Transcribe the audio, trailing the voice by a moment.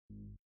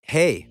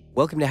Hey,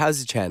 welcome to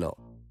HOWZA channel.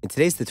 In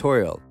today's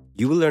tutorial,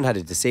 you will learn how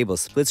to disable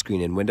split screen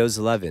in Windows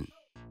 11.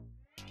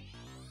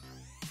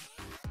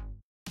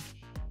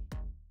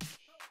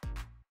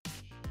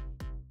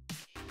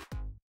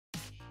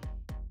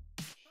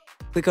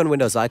 Click on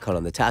Windows icon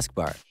on the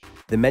taskbar.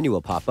 The menu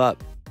will pop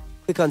up.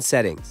 Click on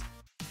Settings.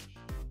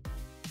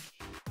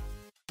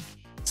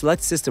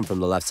 Select System from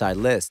the left side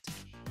list.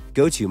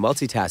 Go to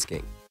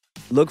Multitasking.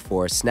 Look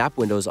for Snap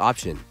Windows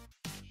option.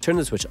 Turn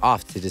the switch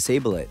off to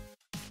disable it.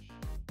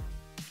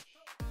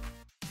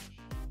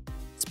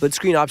 Split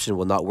screen option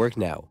will not work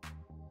now.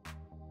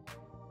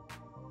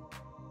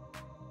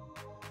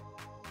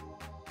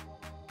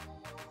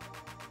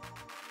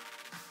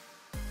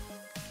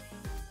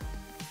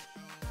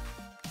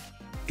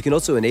 You can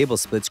also enable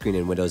split screen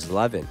in Windows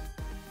 11.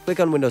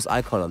 Click on Windows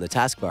icon on the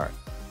taskbar.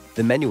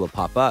 The menu will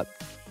pop up.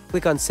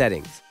 Click on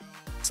Settings.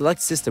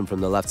 Select System from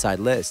the left side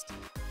list.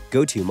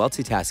 Go to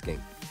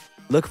Multitasking.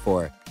 Look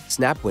for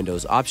Snap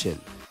Windows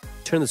option.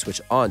 Turn the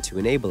switch on to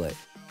enable it.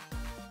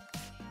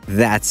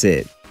 That's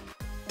it.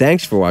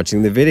 Thanks for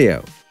watching the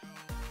video.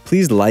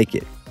 Please like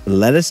it and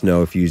let us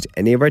know if you used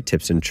any of our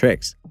tips and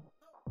tricks.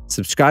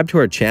 Subscribe to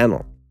our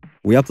channel.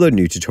 We upload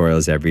new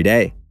tutorials every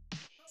day.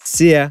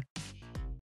 See ya!